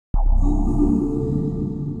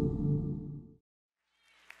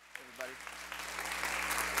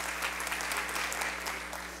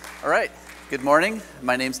right, good morning.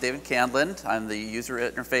 My name's David Candland. I'm the user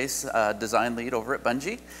interface design lead over at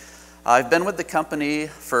Bungie. I've been with the company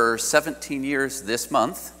for 17 years this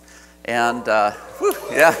month, and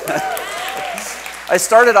yeah. I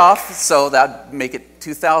started off, so that'd make it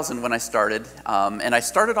 2000 when I started, and I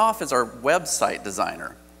started off as our website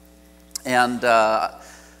designer. And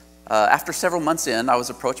after several months in, I was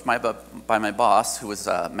approached by my boss, who was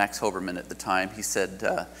Max Hoberman at the time. He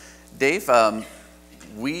said, Dave,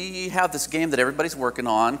 we have this game that everybody's working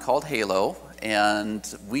on called Halo, and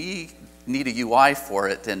we need a UI for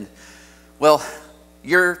it. And, well,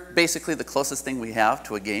 you're basically the closest thing we have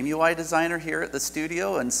to a game UI designer here at the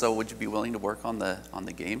studio, and so would you be willing to work on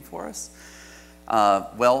the game for us?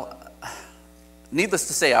 Well, needless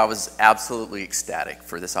to say, I was absolutely ecstatic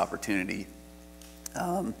for this opportunity.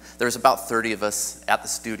 There was about 30 of us at the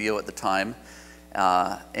studio at the time,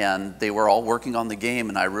 and they were all working on the game,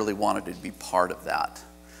 and I really wanted to be part of that.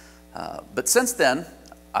 But since then,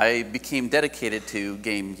 I became dedicated to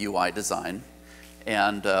game UI design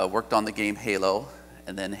and worked on the game Halo,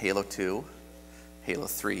 and then Halo 2, Halo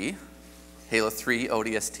 3, Halo 3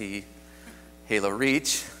 ODST, Halo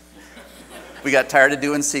Reach. We got tired of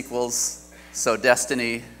doing sequels, so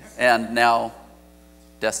Destiny, and now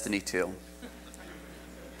Destiny 2.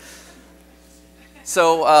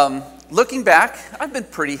 So looking back, I've been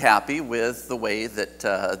pretty happy with the way that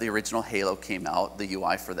the original Halo came out, the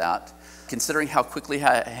UI for that, considering how quickly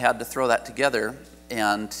I had to throw that together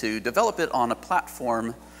and to develop it on a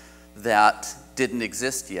platform that didn't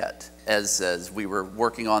exist yet. As we were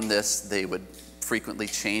working on this, they would frequently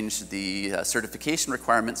change the certification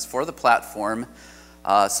requirements for the platform.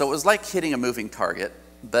 So it was like hitting a moving target.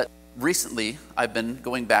 But recently, I've been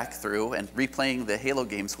going back through and replaying the Halo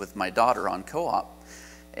games with my daughter on co-op.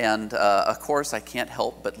 And of course, I can't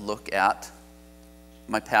help but look at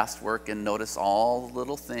my past work and notice all the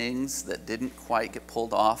little things that didn't quite get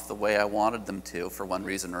pulled off the way I wanted them to for one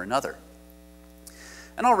reason or another.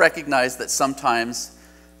 And I'll recognize that sometimes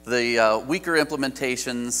the weaker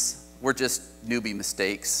implementations were just newbie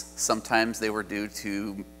mistakes. Sometimes they were due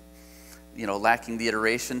to lacking the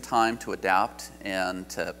iteration time to adapt and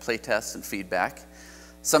to play tests and feedback.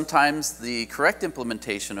 Sometimes the correct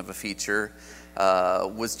implementation of a feature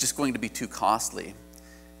was just going to be too costly.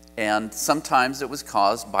 And sometimes it was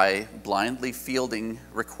caused by blindly fielding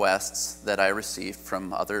requests that I received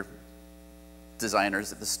from other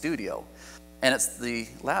designers at the studio. And it's the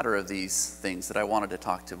latter of these things that I wanted to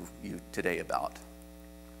talk to you today about.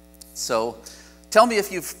 So tell me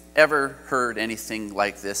if you've ever heard anything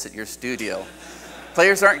like this at your studio.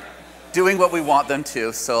 Players aren't doing what we want them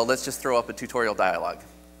to, so let's just throw up a tutorial dialogue.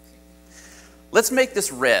 Let's make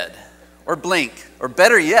this red, or blink, or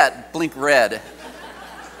better yet, blink red.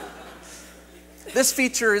 This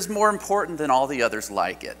feature is more important than all the others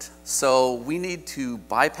like it, so we need to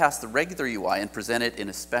bypass the regular UI and present it in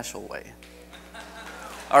a special way.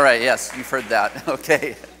 All right, yes, you've heard that,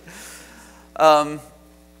 okay.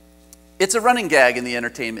 It's a running gag in the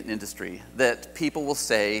entertainment industry that people will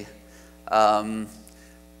say, well,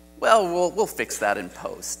 we'll fix that in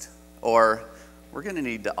post, or we're gonna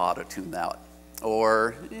need to auto-tune that,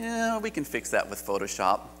 or yeah, we can fix that with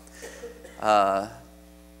Photoshop.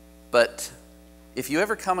 But if you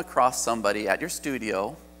ever come across somebody at your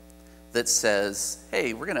studio that says,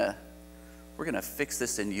 hey, we're gonna fix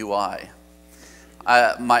this in UI,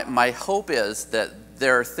 my hope is that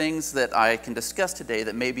there are things that I can discuss today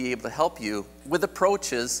that may be able to help you with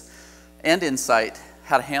approaches and insight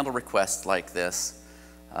how to handle requests like this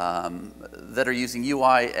that are using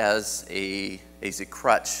UI as a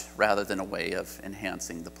crutch rather than a way of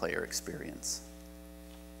enhancing the player experience.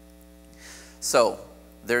 So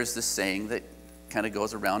there's this saying that kind of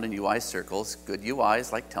goes around in UI circles. Good UI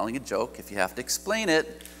is like telling a joke. If you have to explain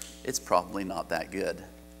it, it's probably not that good.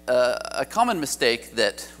 A common mistake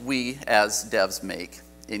that we as devs make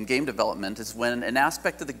in game development is when an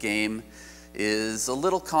aspect of the game is a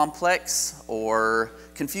little complex or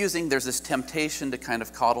confusing, there's this temptation to kind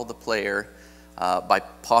of coddle the player by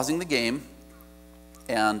pausing the game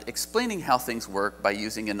and explaining how things work by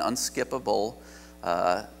using an unskippable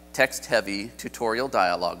text-heavy tutorial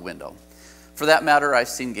dialogue window. For that matter, I've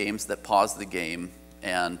seen games that pause the game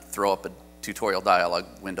and throw up a tutorial dialogue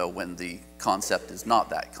window when the concept is not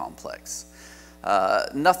that complex.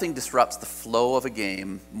 Nothing disrupts the flow of a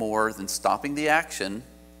game more than stopping the action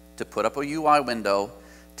to put up a UI window,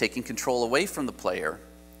 taking control away from the player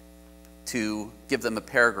to give them a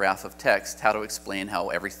paragraph of text, how to explain how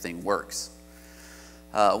everything works.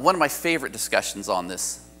 One of my favorite discussions on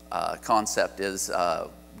this concept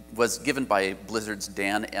was given by Blizzard's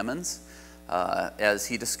Dan Emmons. as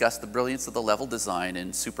he discussed the brilliance of the level design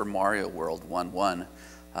in Super Mario World 1-1.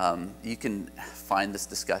 You can find this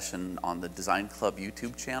discussion on the Design Club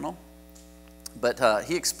YouTube channel. But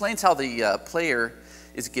he explains how the player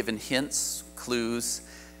is given hints, clues,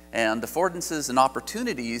 and affordances and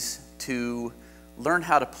opportunities to learn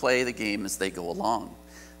how to play the game as they go along.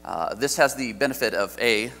 This has the benefit of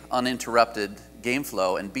A, uninterrupted game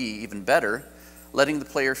flow, and B, even better, letting the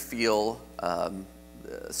player feel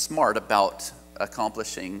smart about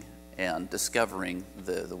accomplishing and discovering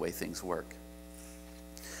the way things work.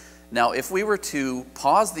 Now, if we were to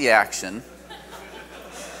pause the action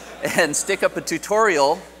and stick up a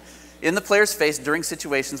tutorial in the player's face during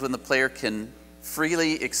situations when the player can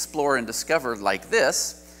freely explore and discover like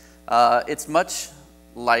this, it's much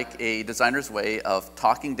like a designer's way of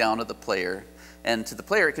talking down to the player, and to the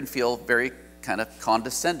player it can feel very kind of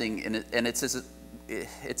condescending, and it's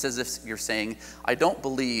as if you're saying, I don't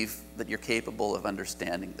believe that you're capable of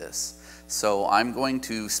understanding this, so I'm going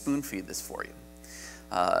to spoon feed this for you.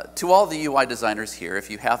 To all the UI designers here, if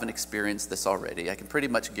you haven't experienced this already, I can pretty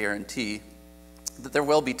much guarantee that there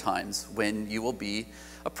will be times when you will be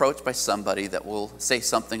approached by somebody that will say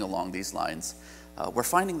something along these lines. We're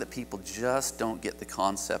finding that people just don't get the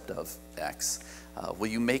concept of X. Will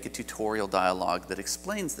you make a tutorial dialogue that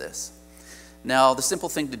explains this? Now, the simple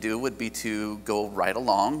thing to do would be to go right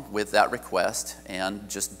along with that request and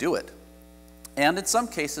just do it. And in some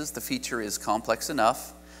cases, the feature is complex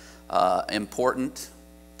enough, important,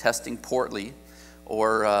 testing poorly,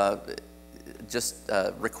 or just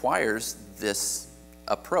requires this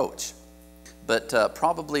approach. But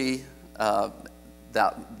probably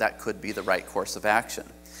that could be the right course of action.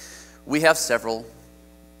 We have several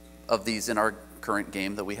of these in our current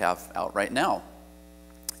game that we have out right now.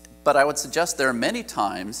 But I would suggest there are many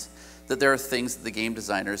times that there are things that the game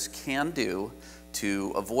designers can do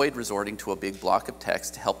to avoid resorting to a big block of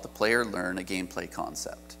text to help the player learn a gameplay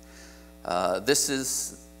concept. This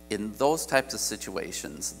is in those types of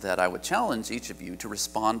situations that I would challenge each of you to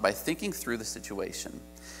respond by thinking through the situation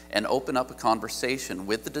and open up a conversation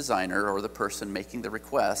with the designer or the person making the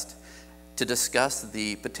request to discuss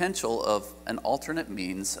the potential of an alternate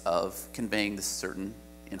means of conveying this certain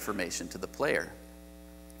information to the player.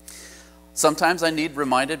 Sometimes I need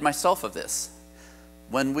reminded myself of this.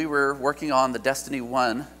 When we were working on the Destiny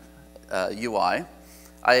 1 UI,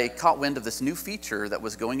 I caught wind of this new feature that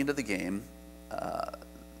was going into the game.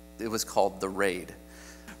 It was called the Raid.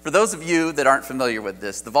 For those of you that aren't familiar with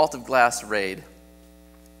this, the Vault of Glass Raid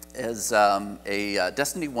is a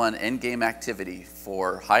Destiny 1 endgame activity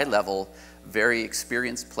for high-level, very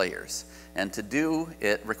experienced players. And to do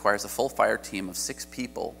it requires a full fire team of 6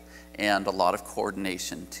 people and a lot of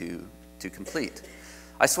coordination to complete.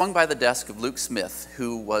 I swung by the desk of Luke Smith,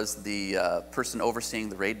 who was the person overseeing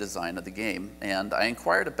the raid design of the game, and I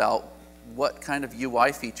inquired about what kind of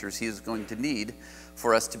UI features he was going to need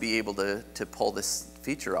for us to be able to pull this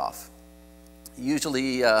feature off.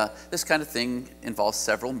 Usually this kind of thing involves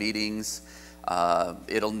several meetings.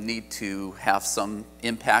 It'll need to have some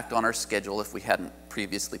impact on our schedule if we hadn't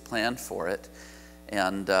previously planned for it.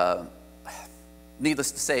 And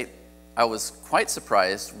needless to say, I was quite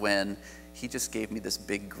surprised when he just gave me this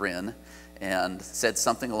big grin and said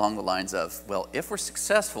something along the lines of, well, if we're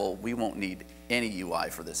successful, we won't need any UI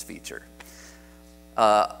for this feature.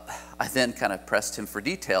 I then kind of pressed him for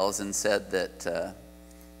details and said that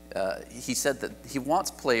he said that he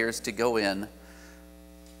wants players to go in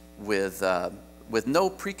with no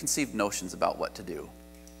preconceived notions about what to do.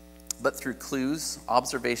 But through clues,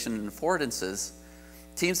 observation, and affordances,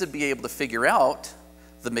 teams would be able to figure out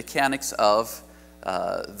the mechanics of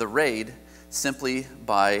the raid simply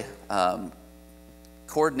by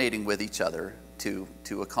coordinating with each other to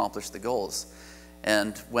accomplish the goals.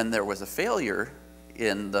 And when there was a failure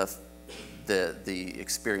in the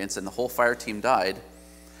experience and the whole fire team died,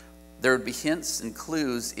 there would be hints and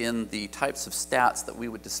clues in the types of stats that we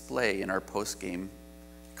would display in our post-game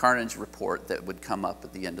Carnage report that would come up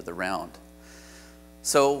at the end of the round.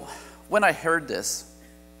 So when I heard this,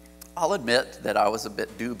 I'll admit that I was a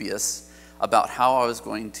bit dubious about how I was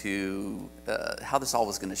going to, how this all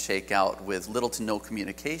was going to shake out with little to no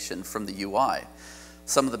communication from the UI.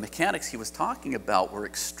 Some of the mechanics he was talking about were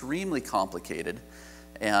extremely complicated,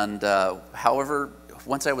 and however,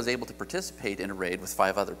 once I was able to participate in a raid with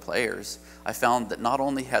 5 other players, I found that not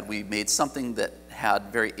only had we made something that had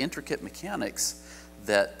very intricate mechanics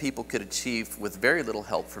that people could achieve with very little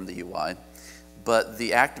help from the UI, but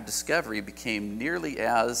the act of discovery became nearly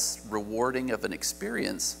as rewarding of an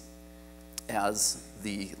experience as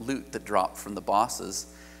the loot that dropped from the bosses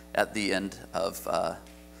at the end of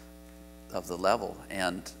the level.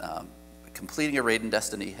 And completing a raid in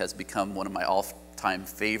Destiny has become one of my all-time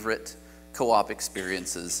favorite co-op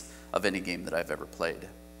experiences of any game that I've ever played.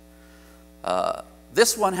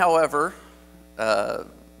 This one, however,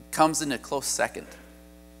 comes in a close second.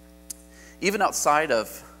 Even outside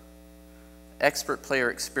of expert player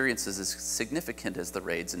experiences as significant as the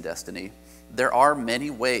raids in Destiny, there are many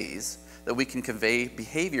ways that we can convey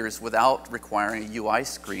behaviors without requiring a UI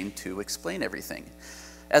screen to explain everything.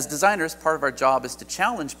 As designers, part of our job is to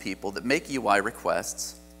challenge people that make UI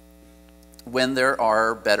requests when there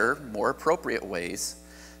are better, more appropriate ways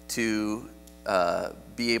to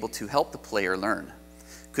be able to help the player learn.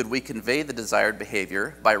 Could we convey the desired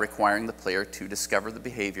behavior by requiring the player to discover the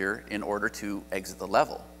behavior in order to exit the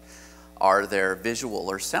level? Are there visual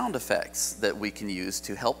or sound effects that we can use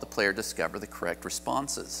to help the player discover the correct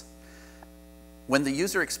responses? When the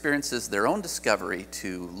user experiences their own discovery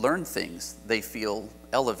to learn things, they feel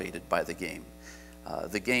elevated by the game.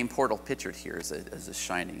 The game Portal pictured here is a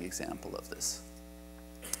shining example of this.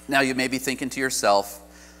 Now you may be thinking to yourself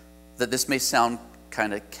that this may sound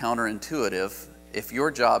kind of counterintuitive. If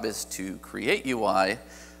your job is to create UI,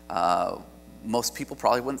 most people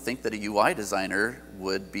probably wouldn't think that a UI designer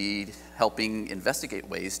would be helping investigate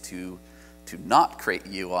ways to not create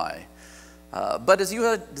UI. But as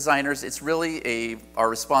UI designers, it's really our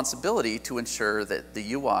responsibility to ensure that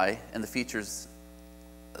the UI and the features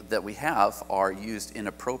that we have are used in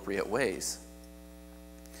appropriate ways.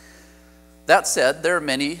 That said, there are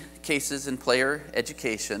many cases in player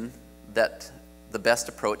education that the best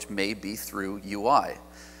approach may be through UI.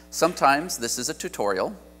 Sometimes this is a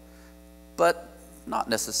tutorial, but not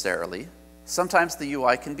necessarily. Sometimes the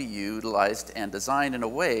UI can be utilized and designed in a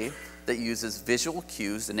way that uses visual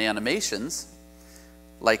cues and animations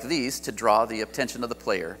like these to draw the attention of the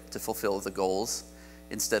player to fulfill the goals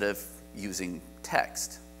instead of using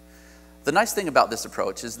text. The nice thing about this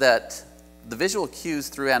approach is that the visual cues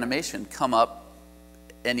through animation come up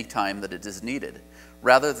anytime that it is needed,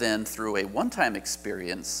 rather than through a one-time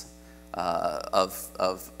experience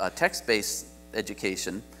of a text-based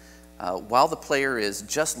education while the player is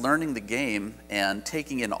just learning the game and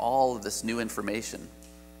taking in all of this new information.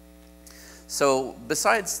 So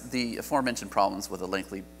besides the aforementioned problems with a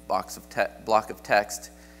lengthy block of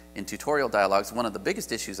text in tutorial dialogues, one of the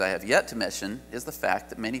biggest issues I have yet to mention is the fact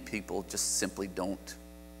that many people just simply don't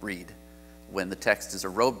read when the text is a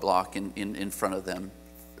roadblock in front of them,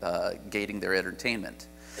 gating their entertainment.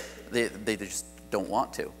 They just don't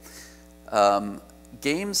want to.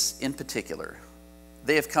 Games in particular,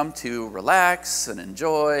 they have come to relax and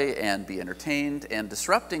enjoy and be entertained, and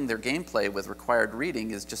disrupting their gameplay with required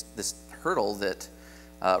reading is just this hurdle that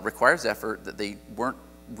requires effort that they weren't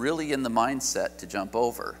really in the mindset to jump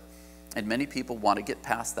over. And many people want to get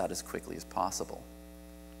past that as quickly as possible.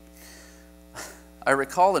 I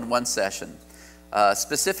recall in one session,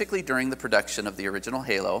 specifically during the production of the original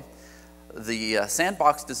Halo, the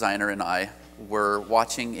sandbox designer and I were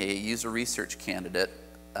watching a user research candidate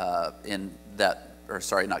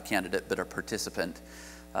not candidate, but a participant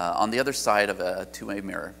on the other side of a two-way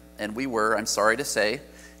mirror. And we were, I'm sorry to say,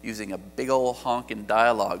 using a big old honking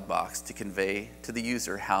dialogue box to convey to the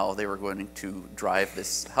user how they were going to drive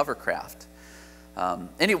this hovercraft.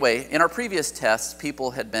 Anyway, in our previous tests,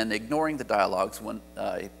 people had been ignoring the dialogues when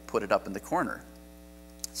I put it up in the corner.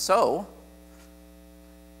 So,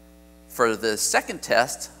 for the second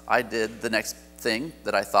test, I did the next thing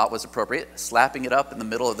that I thought was appropriate, slapping it up in the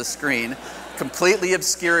middle of the screen, completely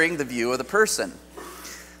obscuring the view of the person.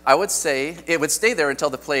 I would say it would stay there until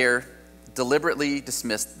the player deliberately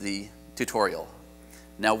dismissed the tutorial.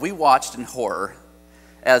 Now we watched in horror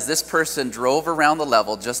as this person drove around the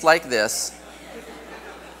level just like this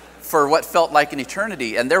for what felt like an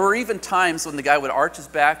eternity. And there were even times when the guy would arch his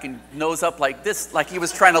back and nose up like this, like he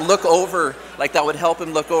was trying to look over, like that would help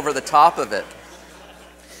him look over the top of it.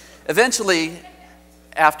 Eventually,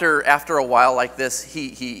 after a while like this,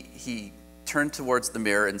 he turned towards the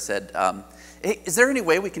mirror and said, hey, is there any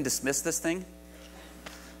way we can dismiss this thing?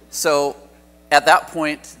 So at that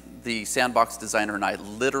point, the sandbox designer and I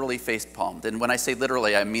literally face-palmed. And when I say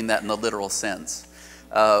literally, I mean that in the literal sense.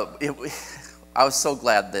 I was so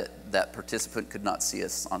glad that that participant could not see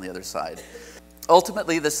us on the other side.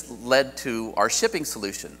 Ultimately, this led to our shipping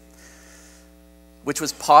solution, which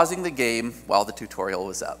was pausing the game while the tutorial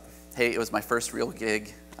was up. Hey, it was my first real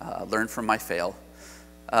gig, learned from my fail.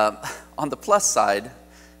 On the plus side,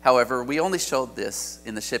 however, we only showed this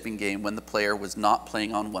in the shipping game when the player was not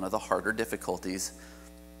playing on one of the harder difficulties,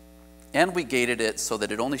 and we gated it so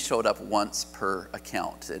that it only showed up once per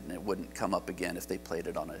account, and it wouldn't come up again if they played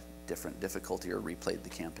it on a different difficulty or replayed the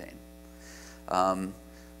campaign.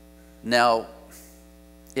 Now,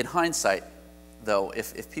 In hindsight, though,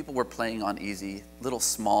 if people were playing on easy, little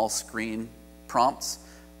small screen prompts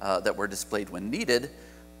that were displayed when needed,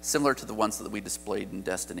 similar to the ones that we displayed in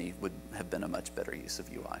Destiny, would have been a much better use of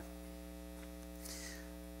UI.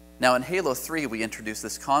 Now in Halo 3, we introduced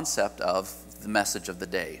this concept of the message of the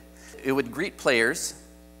day. It would greet players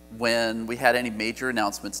when we had any major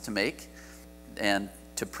announcements to make, and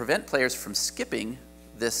to prevent players from skipping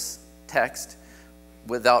this text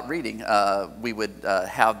without reading, we would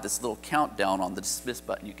have this little countdown on the dismiss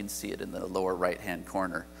button. You can see it in the lower right-hand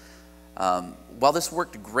corner. While this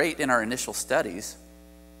worked great in our initial studies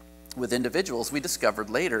with individuals, we discovered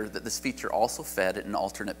later that this feature also fed an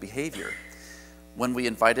alternate behavior. When we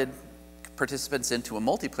invited participants into a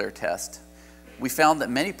multiplayer test, we found that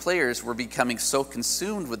many players were becoming so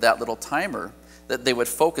consumed with that little timer that they would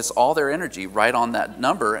focus all their energy right on that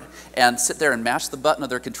number and sit there and mash the button of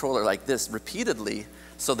their controller like this repeatedly,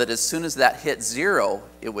 so that as soon as that hit 0,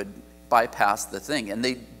 it would bypass the thing. And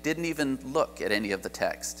they didn't even look at any of the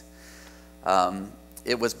text.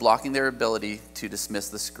 It was blocking their ability to dismiss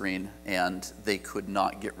the screen, and they could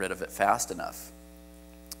not get rid of it fast enough.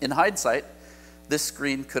 In hindsight, this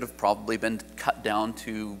screen could have probably been cut down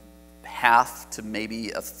to half to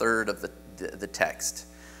maybe a third of the text.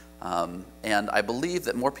 And I believe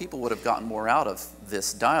that more people would have gotten more out of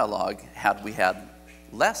this dialogue had we had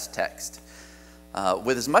less text.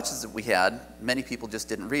 With as much as we had, many people just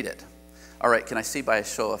didn't read it. All right, can I see by a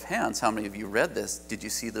show of hands how many of you read this? Did you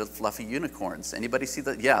see the fluffy unicorns? Anybody see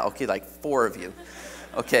that? Yeah, okay, like 4 of you.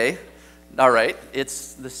 Okay, all right,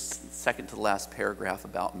 it's the second to the last paragraph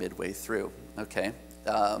about midway through. Okay,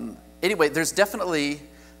 anyway, there's definitely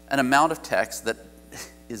an amount of text that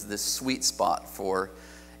is this sweet spot for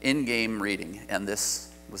in-game reading, and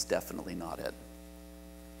this was definitely not it.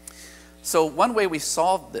 So one way we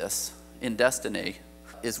solved this in Destiny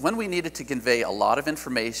is when we needed to convey a lot of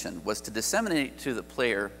information was to disseminate to the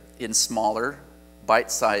player in smaller,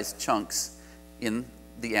 bite-sized chunks in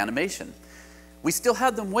the animation. We still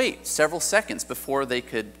had them wait several seconds before they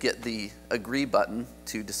could get the agree button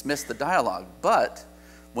to dismiss the dialogue, but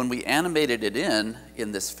when we animated it in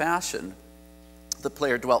this fashion, the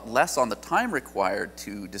player dwelt less on the time required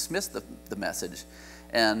to dismiss the message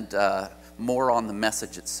and more on the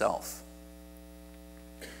message itself.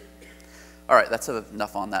 All right, that's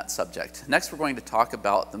enough on that subject. Next, we're going to talk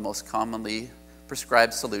about the most commonly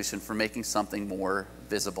prescribed solution for making something more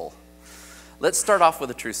visible. Let's start off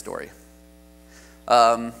with a true story.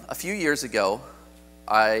 A few years ago,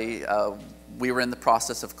 we were in the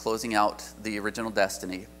process of closing out the original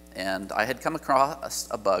Destiny, and I had come across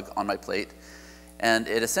a bug on my plate, and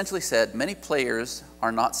it essentially said many players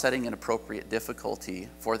are not setting an appropriate difficulty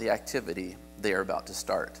for the activity they are about to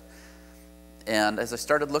start. And as I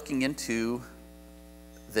started looking into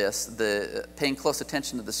this, paying close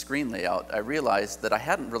attention to the screen layout, I realized that I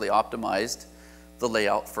hadn't really optimized the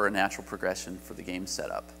layout for a natural progression for the game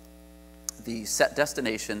setup. The set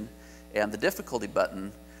destination and the difficulty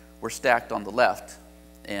button were stacked on the left,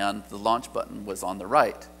 and the launch button was on the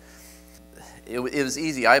right. It was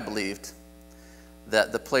easy, I believed,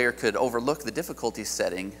 that the player could overlook the difficulty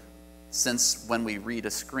setting, since when we read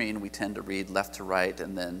a screen, we tend to read left to right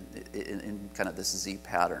and then in kind of this Z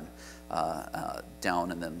pattern,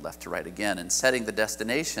 down and then left to right again. And setting the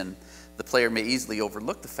destination, the player may easily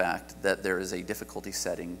overlook the fact that there is a difficulty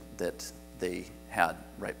setting that they had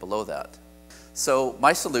right below that. So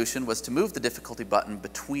my solution was to move the difficulty button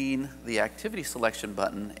between the activity selection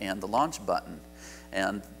button and the launch button.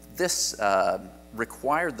 And this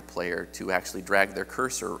required the player to actually drag their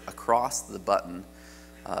cursor across the button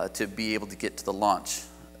to be able to get to the launch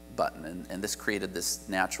button. And this created this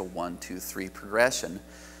natural 1, 2, 3 progression.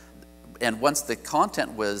 And once the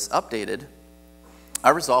content was updated,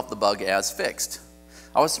 I resolved the bug as fixed.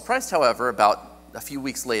 I was surprised, however, about a few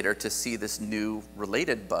weeks later to see this new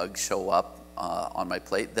related bug show up on my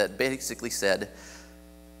plate that basically said,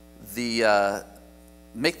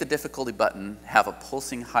 make the difficulty button have a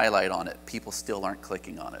pulsing highlight on it. People still aren't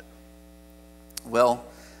clicking on it. Well,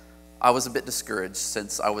 I was a bit discouraged,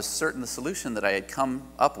 since I was certain the solution that I had come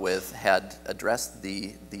up with had addressed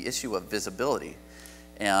the issue of visibility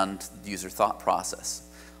and user thought process.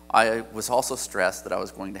 I was also stressed that I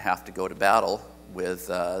was going to have to go to battle with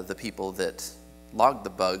the people that logged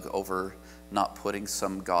the bug over not putting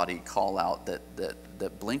some gaudy call out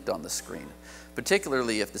that blinked on the screen,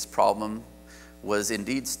 particularly if this problem was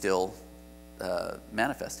indeed still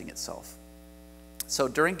manifesting itself. So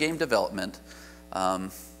during game development,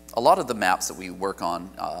 a lot of the maps that we work on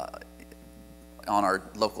our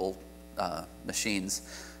local machines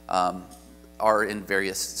are in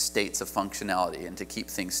various states of functionality. And to keep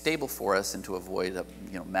things stable for us and to avoid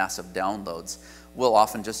massive downloads, we'll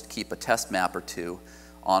often just keep a test map or two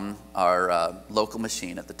on our local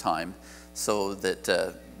machine at the time so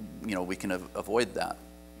that we can avoid that.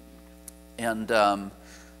 And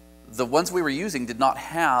the ones we were using did not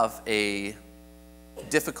have a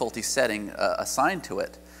difficulty setting assigned to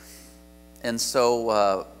it. And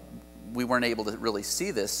so we weren't able to really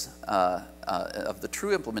see this of the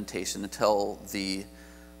true implementation until the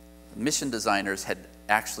mission designers had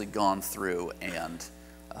actually gone through and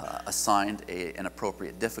assigned an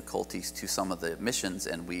appropriate difficulties to some of the missions,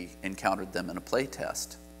 and we encountered them in a play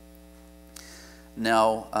test.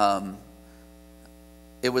 Now,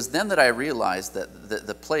 it was then that I realized that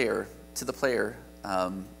the player,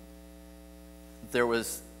 there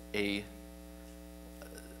was an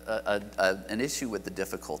issue with the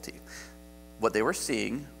difficulty. What they were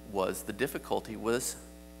seeing was the difficulty was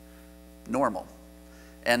normal.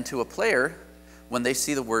 And to a player, when they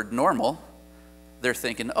see the word normal, they're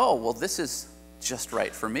thinking, oh, well, this is just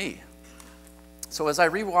right for me. So as I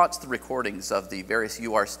rewatched the recordings of the various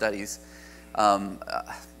UR studies,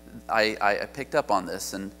 I picked up on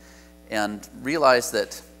this and realized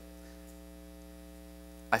that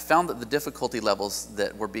I found that the difficulty levels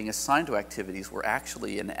that were being assigned to activities were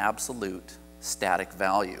actually an absolute static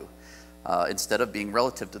value instead of being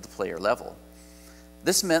relative to the player level.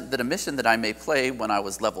 This meant that a mission that I may play when I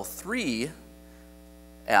was level 3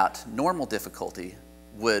 at normal difficulty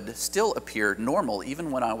would still appear normal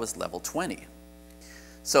even when I was level 20.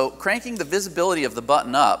 So cranking the visibility of the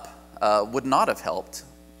button up would not have helped.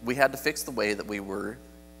 We had to fix the way that we were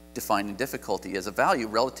defining difficulty as a value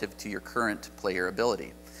relative to your current player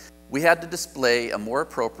ability. We had to display a more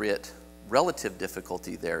appropriate relative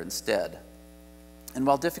difficulty there instead. And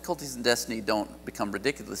while difficulties in Destiny don't become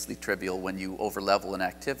ridiculously trivial when you overlevel an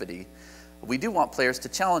activity, we do want players to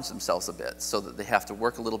challenge themselves a bit so that they have to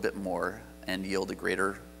work a little bit more and yield a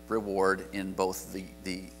greater reward in both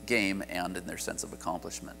the game and in their sense of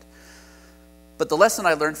accomplishment. But the lesson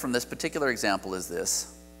I learned from this particular example is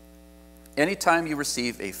this: anytime you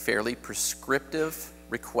receive a fairly prescriptive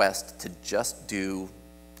request to just do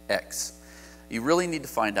X, you really need to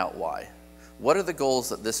find out why. What are the goals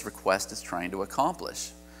that this request is trying to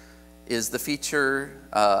accomplish? Is the feature,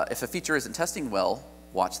 if a feature isn't testing well,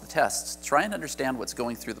 watch the tests. Try and understand what's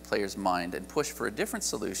going through the player's mind and push for a different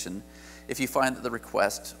solution if you find that the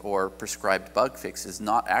request or prescribed bug fix is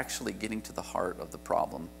not actually getting to the heart of the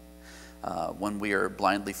problem. When we are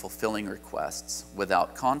blindly fulfilling requests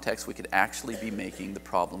without context, we could actually be making the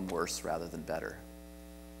problem worse rather than better.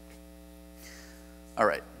 All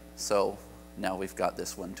right, so now we've got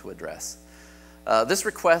this one to address. This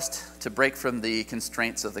request to break from the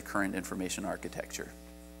constraints of the current information architecture.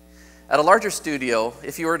 At a larger studio,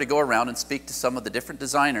 if you were to go around and speak to some of the different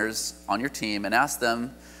designers on your team and ask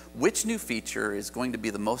them which new feature is going to be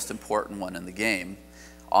the most important one in the game,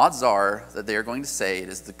 odds are that they are going to say it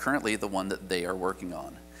is currently the one that they are working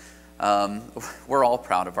on. We're all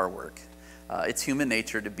proud of our work. It's human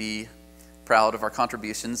nature to be proud of our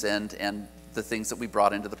contributions and the things that we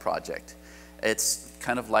brought into the project. It's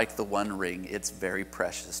kind of like the One Ring. It's very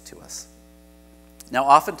precious to us. Now,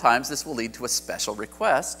 oftentimes this will lead to a special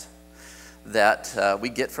request that we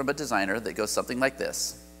get from a designer that goes something like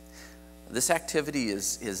this. This activity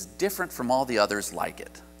is different from all the others like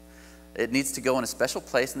it. It needs to go in a special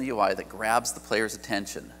place in the UI that grabs the player's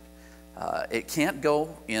attention. It can't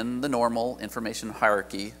go in the normal information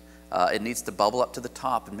hierarchy. It needs to bubble up to the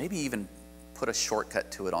top and maybe even put a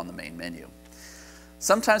shortcut to it on the main menu.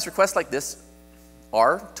 Sometimes requests like this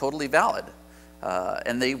are totally valid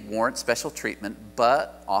and they warrant special treatment,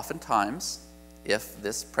 but oftentimes if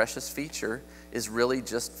this precious feature is really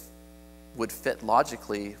just would fit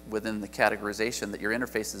logically within the categorization that your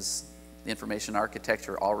interface's information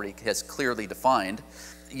architecture already has clearly defined,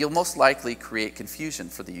 you'll most likely create confusion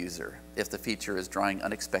for the user if the feature is drawing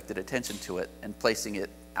unexpected attention to it and placing it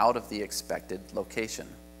out of the expected location.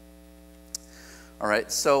 All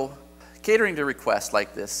right, so catering to requests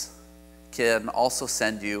like this can also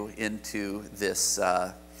send you into this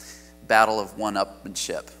battle of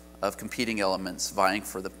one-upmanship, of competing elements vying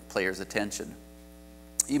for the player's attention.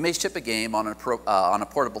 You may ship a game on a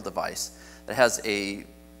portable device that has a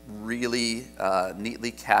really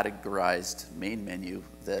neatly categorized main menu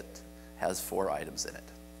that has 4 items in it.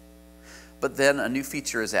 But then a new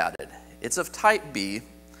feature is added. It's of type B,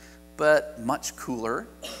 but much cooler,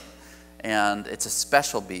 and it's a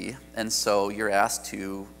special B, and so you're asked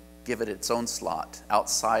to give it its own slot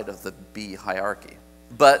outside of the B hierarchy.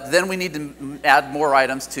 But then we need to add more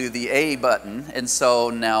items to the A button, and so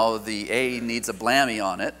now the A needs a blammy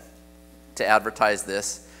on it to advertise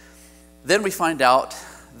this. Then we find out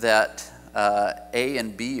that A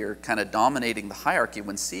and B are kind of dominating the hierarchy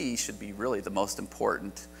when C should be really the most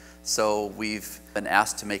important. So we've been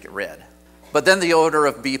asked to make it red. But then the owner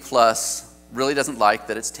of B plus really doesn't like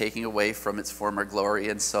that it's taking away from its former glory,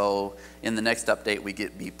 and so in the next update we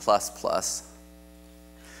get B plus plus.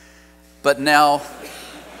 But now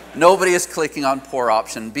nobody is clicking on poor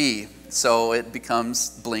option B, so it becomes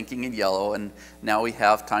blinking in yellow, and now we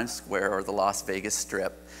have Times Square or the Las Vegas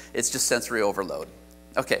Strip. It's just sensory overload.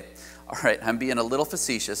 Okay, all right, I'm being a little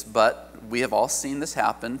facetious, but we have all seen this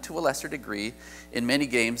happen to a lesser degree in many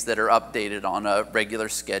games that are updated on a regular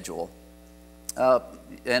schedule.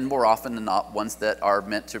 And more often than not, ones that are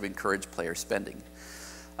meant to encourage player spending.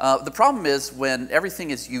 The problem is when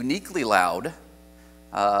everything is uniquely loud,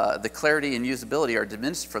 the clarity and usability are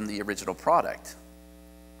diminished from the original product.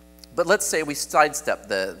 But let's say we sidestep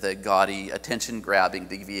the gaudy, attention-grabbing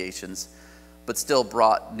deviations, but still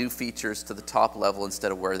brought new features to the top level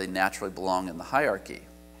instead of where they naturally belong in the hierarchy.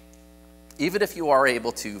 Even if you are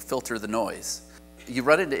able to filter the noise, you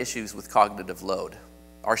run into issues with cognitive load.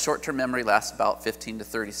 Our short-term memory lasts about 15 to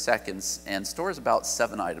 30 seconds and stores about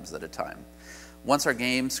 7 items at a time. Once our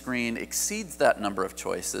game screen exceeds that number of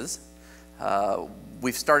choices,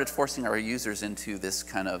 we've started forcing our users into this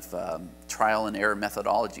kind of trial and error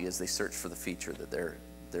methodology as they search for the feature that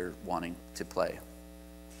they're wanting to play.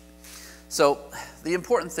 So the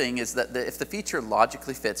important thing is that if the feature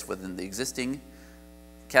logically fits within the existing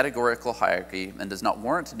categorical hierarchy and does not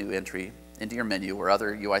warrant a new entry into your menu or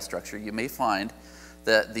other UI structure, you may find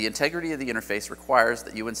that the integrity of the interface requires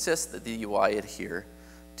that you insist that the UI adhere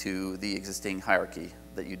to the existing hierarchy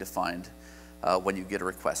that you defined when you get a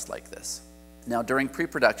request like this. Now, during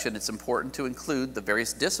pre-production, it's important to include the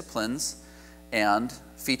various disciplines and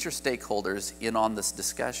feature stakeholders in on this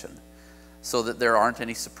discussion so that there aren't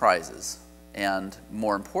any surprises. And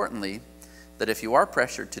more importantly, that if you are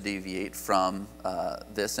pressured to deviate from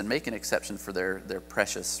this and make an exception for their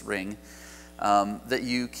precious ring, that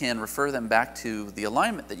you can refer them back to the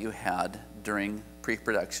alignment that you had during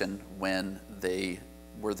pre-production when they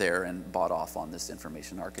were there and bought off on this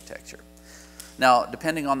information architecture. Now,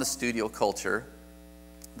 depending on the studio culture,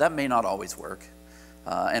 that may not always work.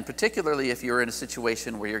 And particularly if you're in a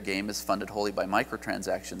situation where your game is funded wholly by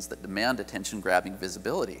microtransactions that demand attention-grabbing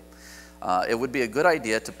visibility, it would be a good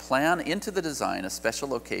idea to plan into the design a special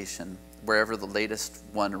location wherever the latest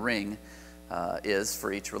one ring is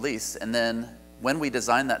for each release. And then when we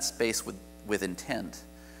design that space with intent,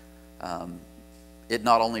 it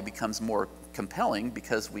not only becomes more compelling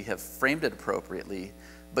because we have framed it appropriately,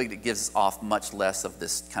 but it gives off much less of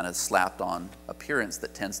this kind of slapped-on appearance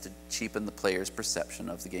that tends to cheapen the player's perception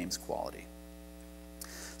of the game's quality.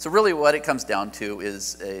 So really what it comes down to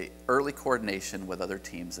is an early coordination with other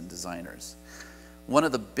teams and designers. One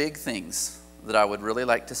of the big things that I would really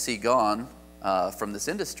like to see gone from this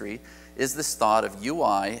industry is this thought of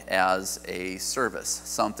UI as a service,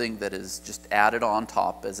 something that is just added on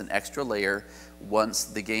top as an extra layer once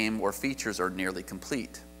the game or features are nearly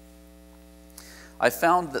complete. I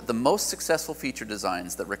found that the most successful feature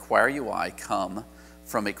designs that require UI come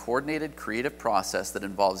from a coordinated creative process that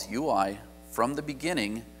involves UI from the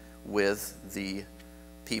beginning with the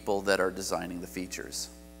people that are designing the features.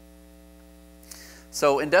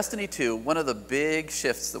 So in Destiny 2, one of the big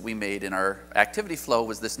shifts that we made in our activity flow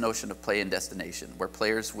was this notion of play and destination, where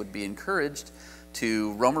players would be encouraged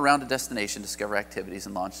to roam around a destination, discover activities,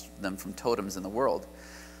 and launch them from totems in the world.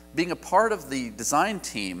 Being a part of the design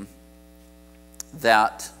team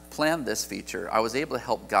that planned this feature, I was able to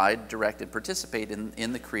help guide, direct, and participate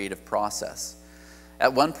in the creative process.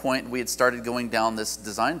 At one point, we had started going down this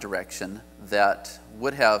design direction that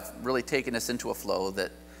would have really taken us into a flow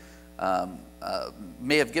that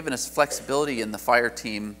may have given us flexibility in the fire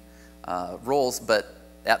team roles, but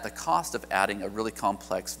at the cost of adding a really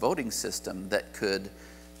complex voting system that could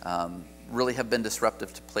really have been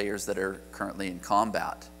disruptive to players that are currently in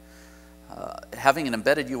combat. Having an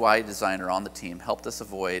embedded UI designer on the team helped us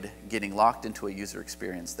avoid getting locked into a user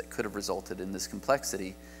experience that could have resulted in this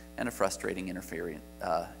complexity and a frustrating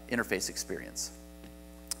interface experience.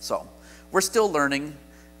 So, we're still learning.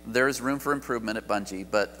 There is room for improvement at Bungie,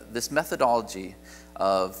 but this methodology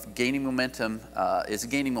of gaining momentum is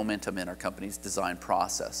gaining momentum in our company's design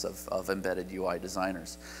process of embedded UI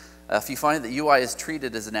designers. If you find that UI is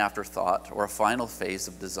treated as an afterthought or a final phase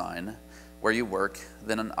of design where you work,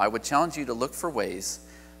 then I would challenge you to look for ways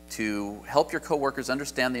to help your coworkers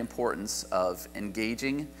understand the importance of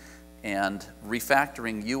engaging and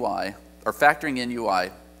refactoring UI, or factoring in UI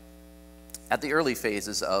at the early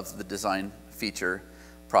phases of the design feature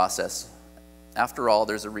process, After all,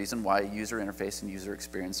 there's a reason why user interface and user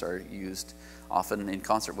experience are used often in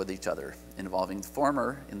concert with each other. Involving the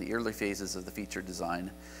former in the early phases of the feature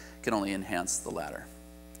design can only enhance the latter.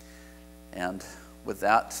 And with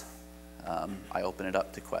that, I open it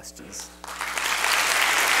up to questions.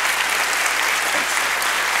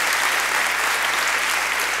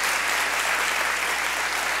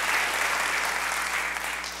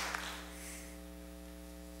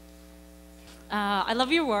 I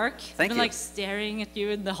love your work. Thank I've been you. like staring at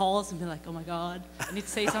you in the halls and be like, oh my God, I need to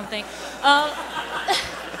say something.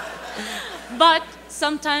 But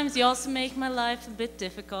sometimes you also make my life a bit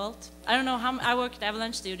difficult. I don't know how, I work at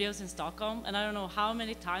Avalanche Studios in Stockholm, and I don't know how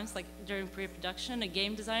many times, like during pre-production, a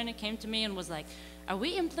game designer came to me and was like, are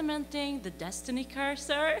we implementing the Destiny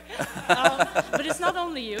cursor? But it's not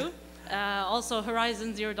only you. Also,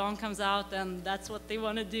 Horizon Zero Dawn comes out, and that's what they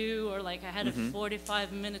want to do. Or like, I had a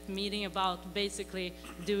 45-minute meeting about basically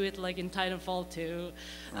do it like in Titanfall 2.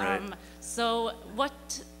 Right. So,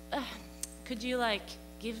 what could you like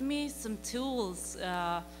give me some tools,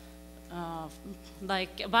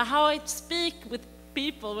 like about how I speak with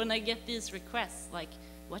people when I get these requests? Like,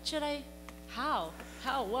 what should I? How?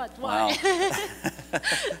 What? Why?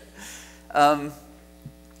 Wow.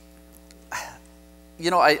 You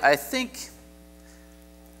know, I think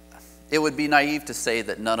it would be naive to say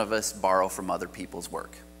that none of us borrow from other people's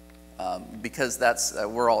work, because that's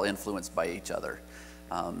we're all influenced by each other.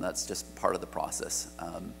 That's just part of the process.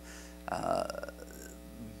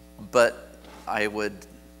 But I would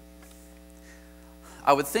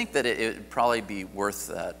think that it would probably be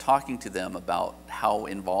worth talking to them about how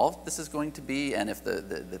involved this is going to be, and if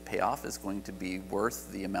the payoff is going to be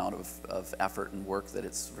worth the amount of effort and work that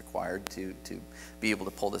it's required to be able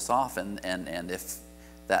to pull this off, and if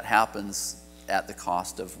that happens at the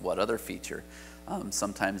cost of what other feature.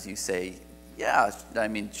 Sometimes you say, yeah, I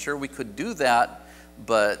mean, sure, we could do that,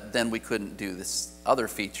 but then we couldn't do this other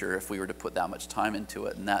feature if we were to put that much time into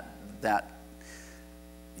it, and that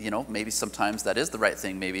you know, maybe sometimes that is the right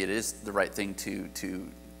thing. Maybe it is the right thing to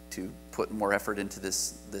put more effort into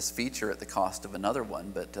this feature at the cost of another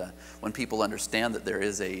one. But when people understand that there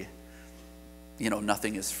is a, you know,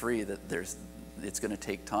 nothing is free, that it's going to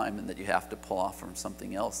take time, and that you have to pull off from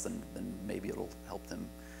something else, then maybe it'll help them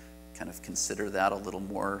kind of consider that a little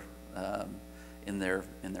more in their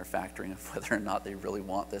factoring of whether or not they really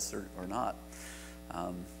want this or not.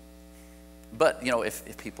 But, you know,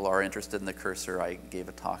 if people are interested in the cursor, I gave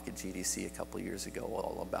a talk at GDC a couple of years ago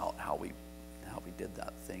all about how we did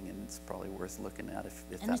that thing, and it's probably worth looking at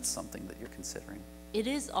if that's something that you're considering. It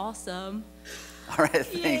is awesome. All right,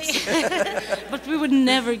 thanks. But we would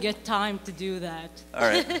never get time to do that. All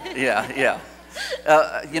right, yeah.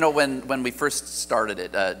 You know, when we first started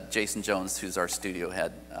it, Jason Jones, who's our studio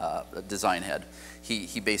head, design head,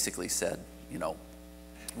 he basically said, you know,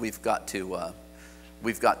 we've got to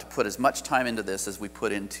put as much time into this as we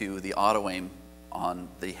put into the auto-aim on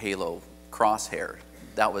the Halo crosshair.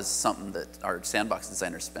 That was something that our sandbox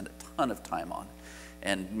designers spent a ton of time on.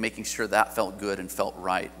 And making sure that felt good and felt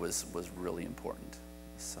right was really important.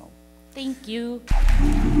 So. Thank you.